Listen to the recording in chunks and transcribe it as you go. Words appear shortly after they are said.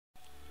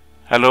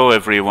Hello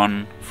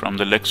everyone from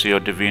the Lectio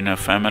Divina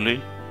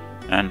family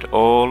and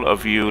all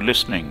of you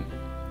listening.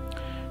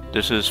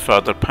 This is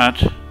Father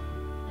Pat,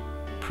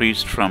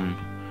 priest from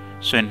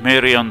St.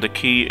 Mary on the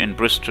Quay in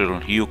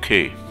Bristol,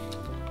 UK,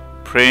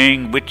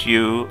 praying with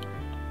you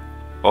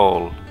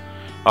all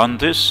on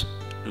this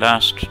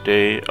last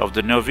day of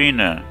the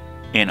Novena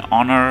in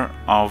honor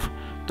of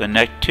the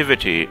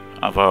Nativity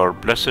of our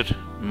Blessed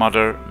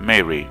Mother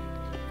Mary.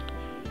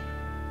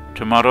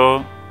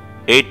 Tomorrow,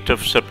 8th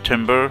of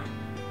September,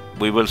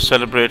 we will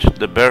celebrate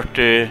the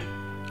birthday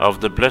of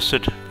the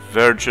Blessed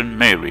Virgin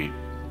Mary.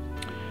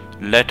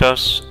 Let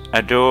us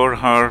adore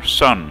her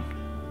Son,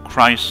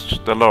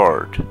 Christ the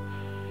Lord.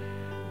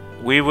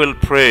 We will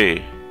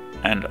pray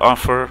and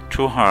offer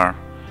to her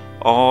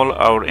all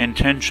our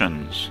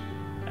intentions,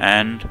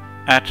 and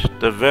at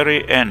the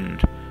very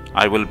end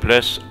I will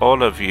bless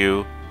all of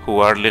you who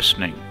are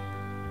listening.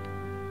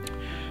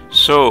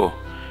 So,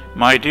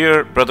 my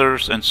dear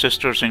brothers and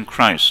sisters in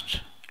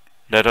Christ,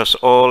 let us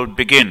all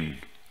begin.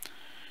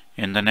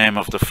 In the name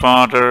of the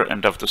Father,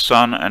 and of the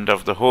Son, and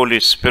of the Holy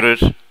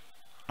Spirit.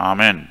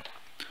 Amen.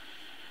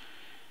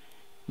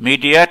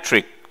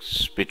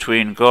 Mediatrix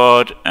between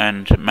God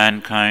and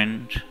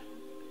mankind,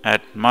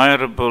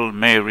 admirable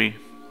Mary,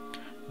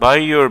 by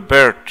your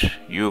birth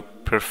you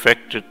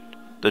perfected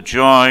the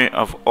joy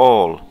of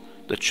all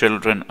the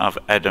children of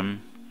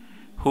Adam,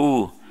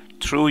 who,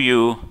 through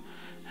you,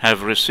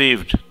 have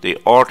received the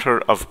order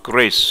of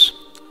grace,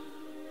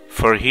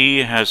 for he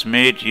has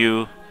made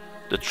you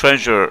the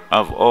treasure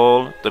of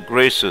all the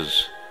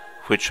graces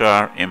which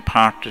are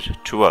imparted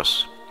to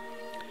us.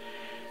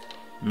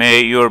 May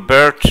your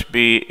birth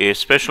be a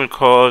special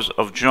cause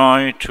of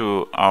joy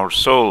to our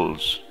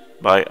souls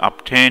by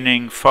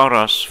obtaining for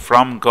us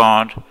from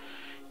God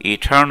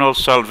eternal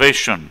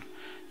salvation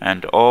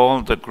and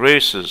all the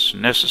graces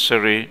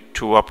necessary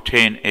to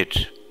obtain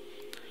it.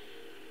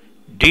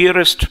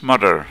 Dearest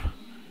Mother,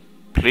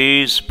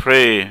 please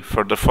pray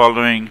for the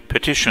following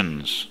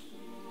petitions: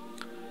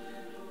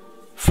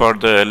 for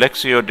the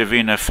Lectio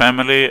Divina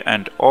family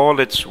and all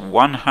its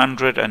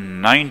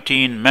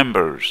 119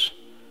 members,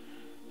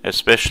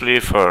 especially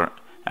for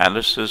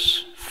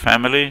Alice's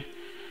family,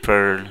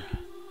 for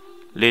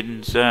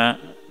Linda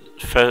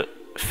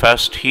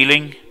fast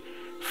healing,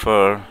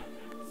 for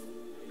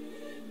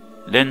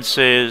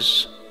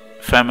Lindsay's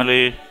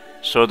family,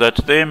 so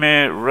that they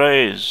may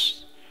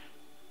raise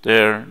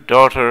their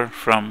daughter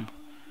from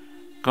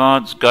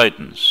God's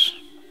guidance,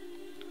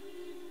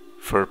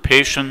 for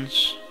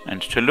patience, and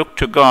to look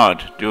to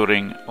God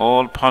during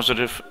all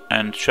positive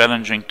and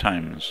challenging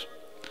times.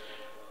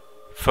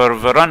 For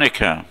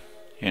Veronica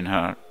in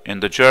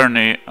the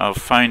journey of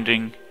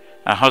finding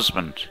a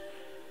husband,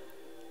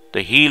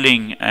 the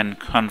healing and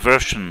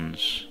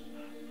conversions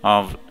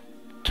of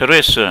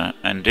Teresa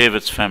and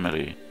David's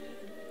family.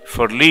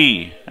 For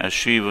Lee, as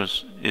she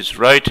is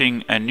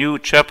writing a new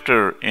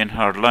chapter in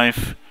her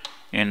life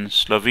in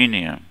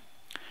Slovenia.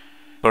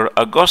 For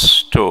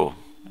Augusto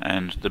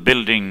and the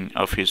building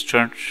of his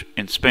church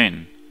in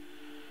Spain,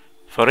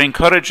 for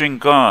encouraging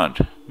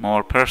God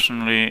more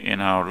personally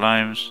in our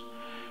lives,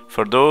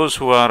 for those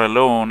who are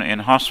alone in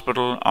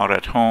hospital or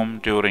at home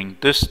during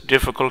this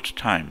difficult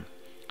time,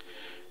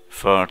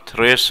 for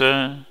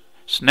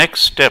Teresa's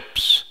next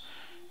steps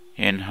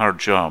in her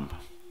job,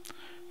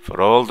 for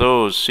all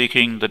those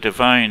seeking the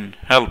divine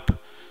help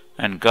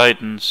and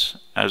guidance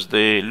as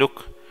they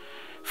look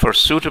for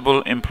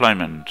suitable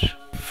employment,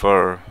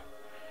 for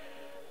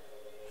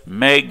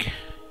Meg,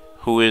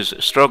 who is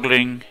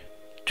struggling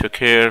to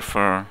care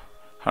for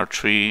her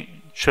 3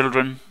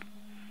 children,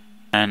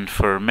 and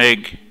for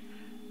Meg,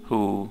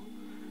 who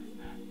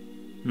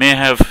may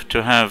have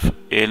to have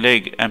a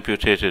leg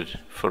amputated,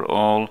 for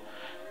all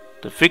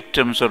the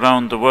victims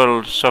around the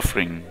world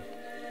suffering,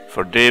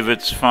 for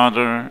David's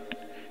father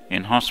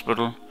in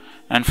hospital,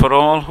 and for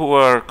all who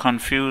are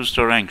confused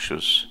or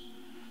anxious,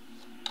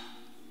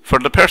 for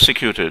the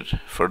persecuted,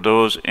 for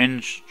those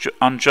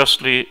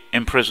unjustly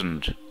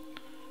imprisoned,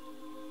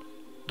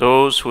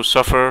 those who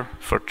suffer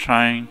for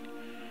trying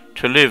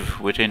to live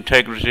with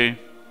integrity,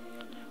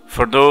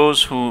 for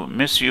those who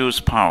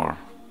misuse power,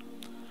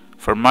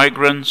 for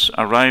migrants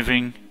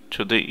arriving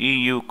to the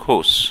EU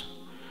coasts,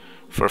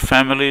 for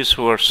families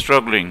who are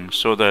struggling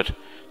so that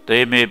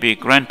they may be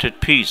granted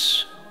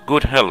peace,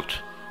 good health,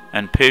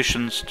 and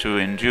patience to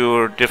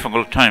endure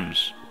difficult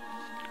times,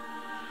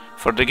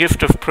 for the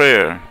gift of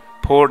prayer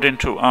poured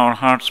into our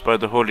hearts by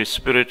the Holy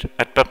Spirit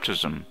at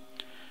baptism.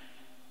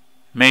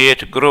 May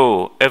it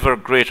grow ever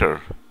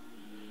greater,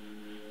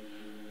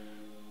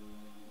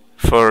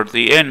 for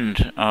the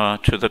end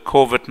to the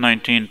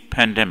COVID-19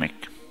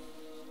 pandemic.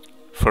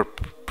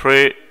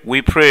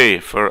 We pray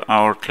for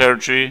our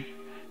clergy,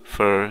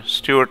 for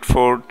Stuart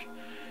Ford,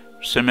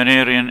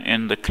 seminarian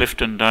in the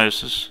Clifton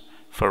Diocese,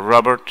 for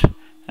Robert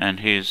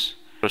and his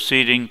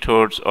proceeding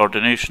towards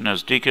ordination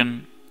as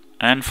deacon,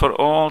 and for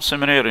all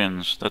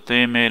seminarians, that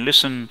they may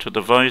listen to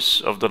the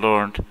voice of the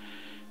Lord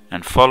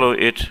and follow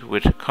it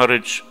with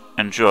courage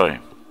and joy.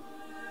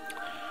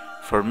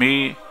 For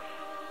me,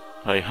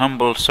 thy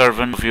humble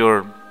servant of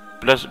your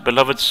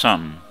beloved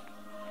Son,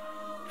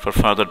 for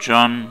Father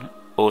John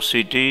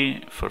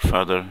OCD, for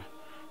Father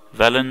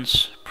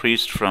Valens,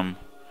 priest from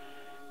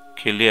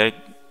Kigali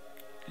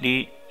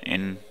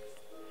in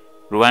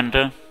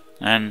Rwanda,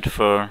 and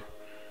for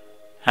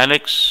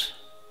Alex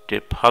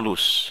de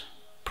Palus,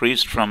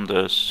 priest from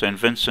the St.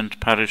 Vincent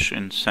Parish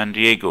in San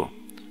Diego,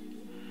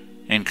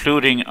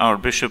 including our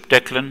Bishop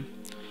Declan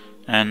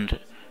and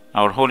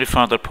our Holy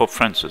Father Pope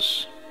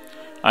Francis.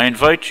 I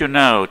invite you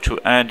now to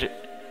add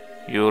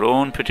your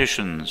own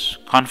petitions,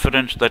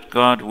 confident that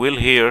God will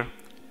hear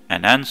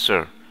and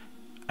answer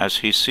as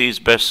He sees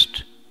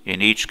best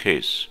in each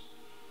case.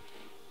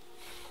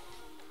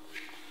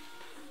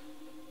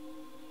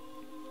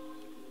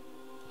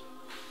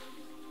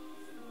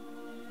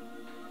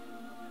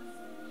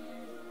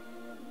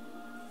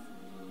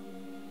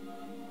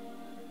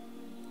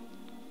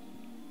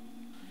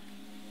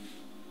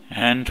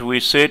 And we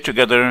say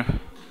together,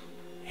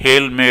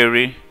 Hail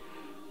Mary,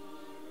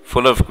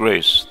 full of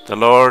grace, the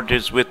Lord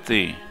is with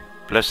thee.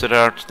 Blessed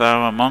art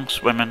thou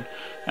amongst women,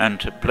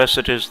 and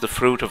blessed is the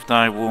fruit of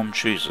thy womb,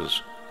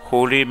 Jesus.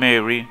 Holy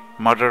Mary,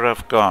 Mother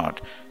of God,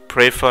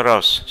 pray for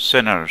us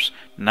sinners,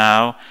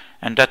 now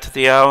and at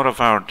the hour of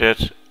our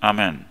death.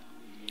 Amen.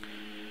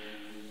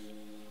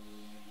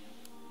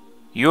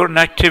 Your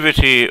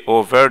nativity,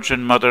 O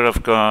Virgin Mother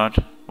of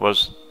God,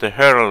 was the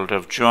herald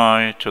of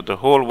joy to the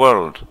whole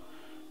world,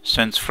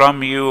 since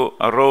from you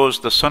arose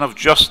the Son of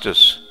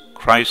Justice,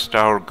 Christ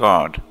our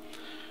God,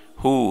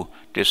 who,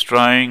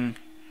 destroying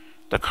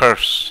the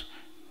curse,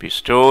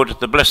 bestowed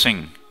the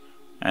blessing,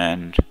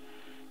 and,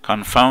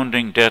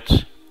 confounding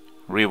death,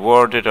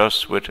 rewarded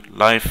us with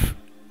life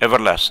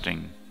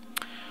everlasting.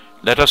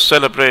 Let us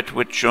celebrate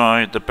with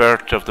joy the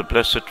birth of the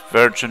Blessed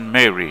Virgin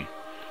Mary,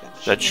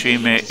 that she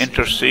may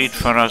intercede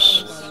for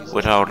us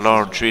with our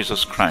Lord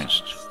Jesus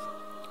Christ.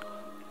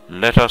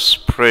 Let us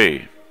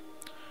pray.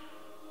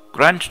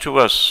 Grant to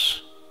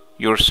us,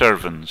 your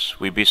servants,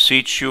 we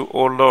beseech you,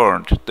 O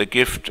Lord, the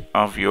gift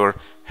of your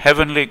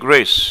heavenly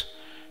grace,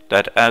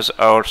 that as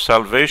our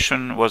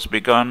salvation was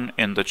begun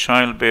in the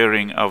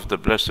childbearing of the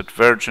Blessed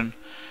Virgin,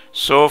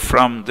 so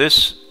from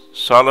this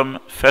solemn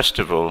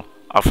festival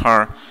of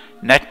her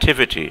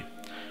Nativity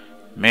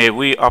may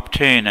we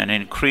obtain an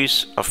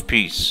increase of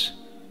peace.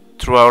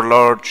 Through our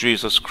Lord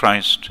Jesus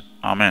Christ.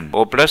 Amen.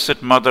 O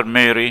Blessed Mother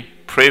Mary,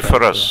 pray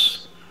for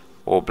us.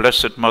 O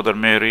Blessed Mother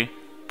Mary,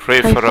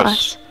 pray for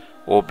us.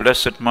 O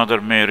Blessed Mother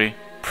Mary,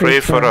 pray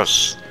for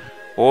us.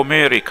 O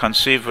Mary,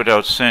 conceived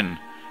without sin,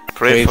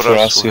 pray for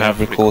us who have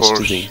recourse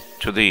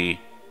to thee.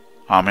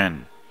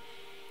 Amen.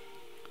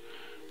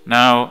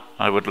 Now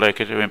I would like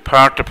to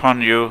impart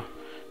upon you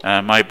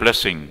my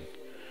blessing.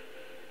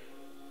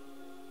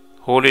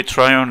 Holy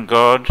Triune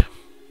God,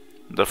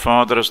 the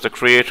Father as the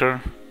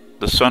Creator,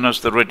 the Son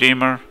as the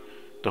Redeemer,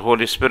 the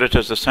Holy Spirit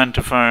as the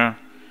Sanctifier,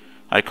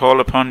 I call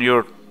upon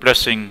your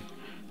blessing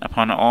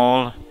upon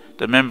all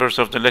the members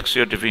of the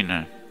Lectio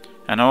Divina,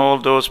 and all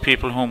those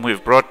people whom we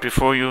have brought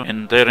before you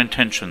in their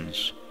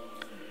intentions.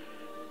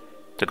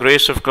 The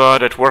grace of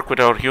God at work with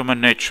our human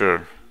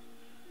nature,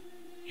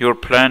 your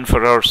plan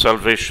for our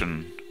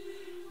salvation,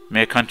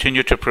 may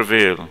continue to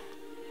prevail.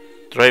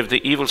 Drive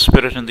the evil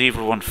spirit and the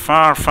evil one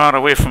far, far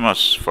away from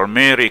us, for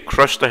Mary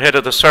crushed the head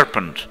of the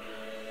serpent,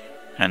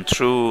 and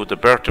through the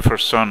birth of her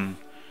Son,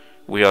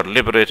 we are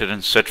liberated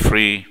and set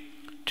free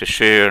to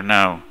share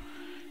now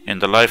in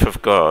the life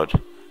of God,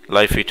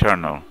 life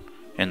eternal,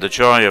 in the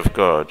joy of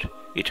God,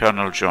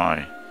 eternal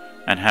joy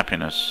and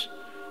happiness,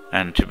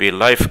 and to be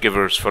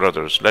life-givers for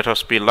others. Let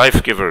us be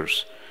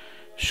life-givers,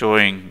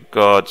 showing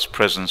God's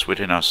presence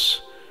within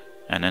us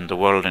and in the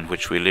world in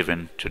which we live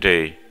in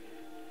today.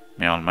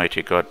 May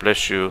Almighty God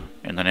bless you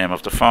in the name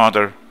of the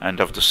Father, and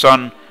of the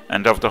Son,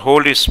 and of the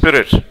Holy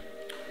Spirit.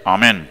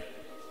 Amen.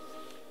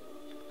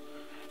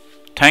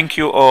 Thank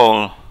you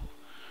all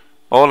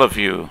of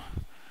you,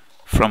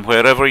 from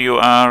wherever you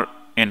are,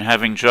 in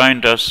having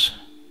joined us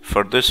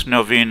for this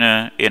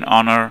novena in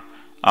honor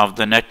of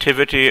the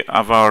Nativity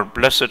of our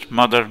Blessed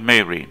Mother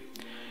Mary.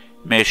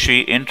 May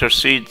she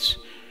intercede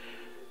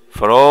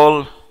for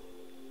all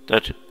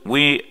that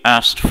we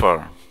asked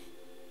for.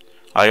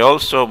 I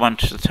also want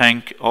to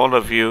thank all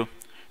of you,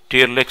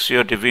 dear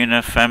Lectio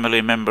Divina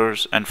family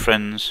members and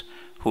friends,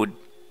 who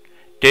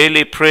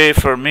daily pray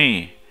for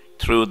me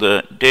through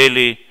the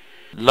Daily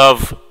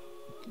Love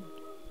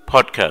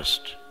podcast,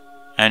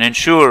 and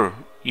ensure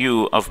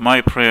you of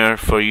my prayer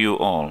for you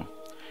all.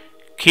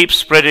 Keep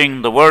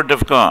spreading the Word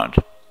of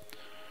God.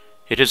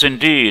 It is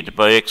indeed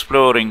by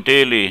exploring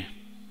daily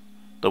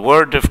the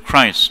Word of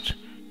Christ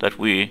that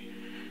we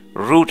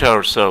root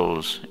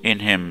ourselves in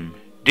Him,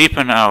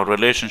 deepen our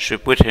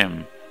relationship with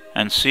Him,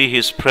 and see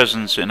His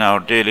presence in our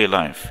daily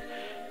life.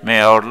 May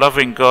our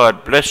loving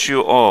God bless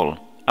you all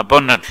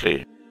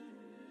abundantly.